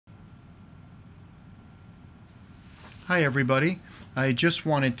Hi everybody. I just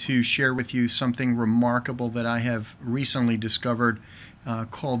wanted to share with you something remarkable that I have recently discovered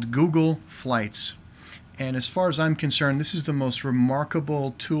called Google Flights. And as far as I'm concerned, this is the most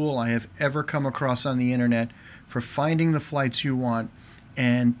remarkable tool I have ever come across on the internet for finding the flights you want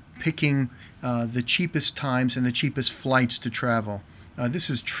and picking the cheapest times and the cheapest flights to travel. This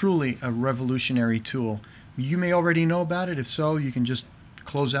is truly a revolutionary tool. You may already know about it. If so, you can just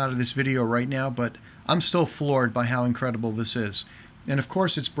close out of this video right now, but I'm still floored by how incredible this is. And of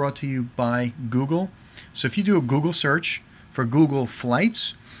course, it's brought to you by Google. So if you do a Google search for Google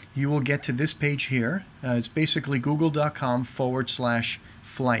Flights, you will get to this page here. It's basically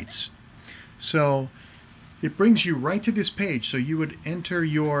google.com/flights. So it brings you right to this page. So you would enter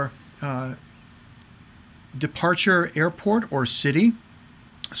your departure airport or city.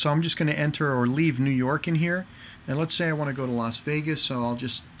 So I'm just going to enter or leave New York in here. And let's say I want to go to Las Vegas, so I'll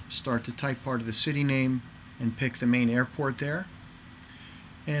just start to type part of the city name and pick the main airport there.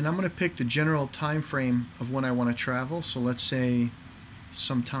 And I'm going to pick the general time frame of when I want to travel. So let's say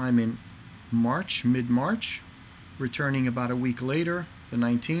sometime in March, mid-March, returning about a week later, the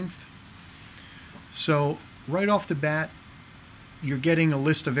 19th. So right off the bat, you're getting a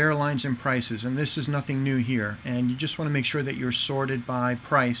list of airlines and prices, and this is nothing new here. And you just want to make sure that you're sorted by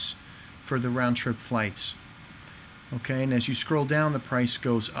price for the round-trip flights. Okay, and as you scroll down, the price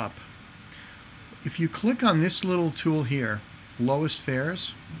goes up. If you click on this little tool here, lowest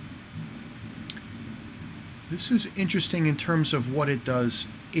fares, this is interesting in terms of what it does.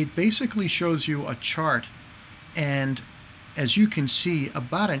 It basically shows you a chart, and as you can see,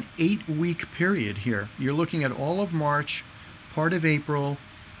 about an 8-week period here. You're looking at all of March, part of April,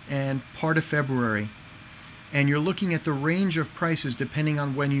 and part of February. And you're looking at the range of prices depending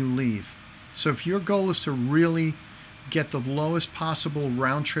on when you leave. So if your goal is to really get the lowest possible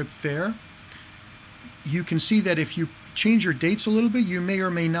round-trip fare, you can see that if you change your dates a little bit, you may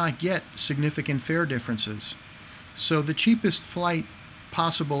or may not get significant fare differences. So the cheapest flight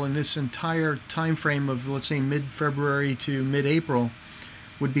possible in this entire time frame of, let's say, mid-February to mid-April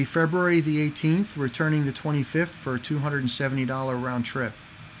would be February the 18th, returning the 25th for a $270 round trip.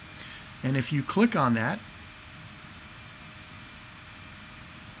 And if you click on that,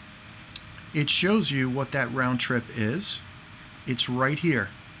 it shows you what that round trip is. It's right here.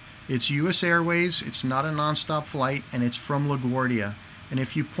 It's US Airways, it's not a nonstop flight, and it's from LaGuardia. And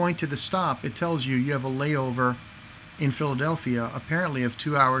if you point to the stop, it tells you you have a layover in Philadelphia, apparently of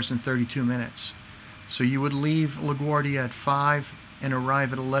 2 hours and 32 minutes. So you would leave LaGuardia at 5 and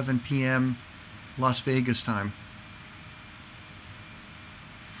arrive at 11 p.m. Las Vegas time.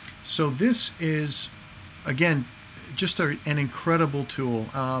 So this is, again, just an incredible tool.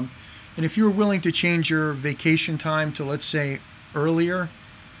 And if you're willing to change your vacation time to, let's say, earlier,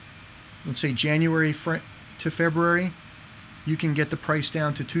 let's say January to February, you can get the price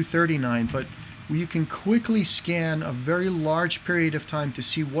down to $239. But you can quickly scan a very large period of time to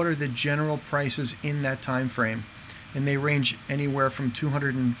see what are the general prices in that time frame. And they range anywhere from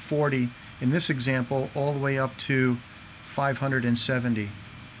 $240 in this example all the way up to $570.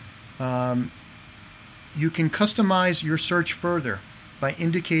 You can customize your search further by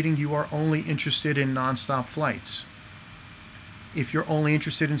indicating you are only interested in nonstop flights. If you're only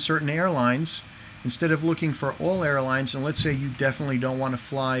interested in certain airlines, instead of looking for all airlines, and let's say you definitely don't want to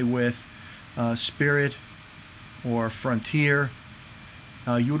fly with Spirit or Frontier,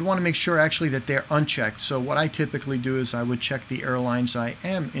 you would want to make sure actually that they're unchecked. So what I typically do is I would check the airlines I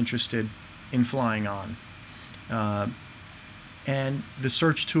am interested in flying on. And the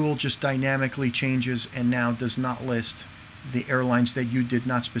search tool just dynamically changes and now does not list the airlines that you did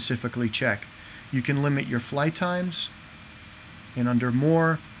not specifically check. You can limit your flight times, and under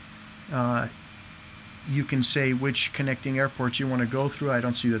more, you can say which connecting airports you want to go through. I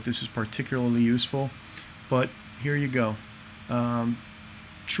don't see that this is particularly useful, but here you go.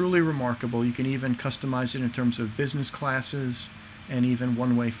 Truly remarkable. You can even customize it in terms of business classes and even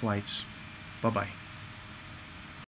one-way flights. Bye-bye.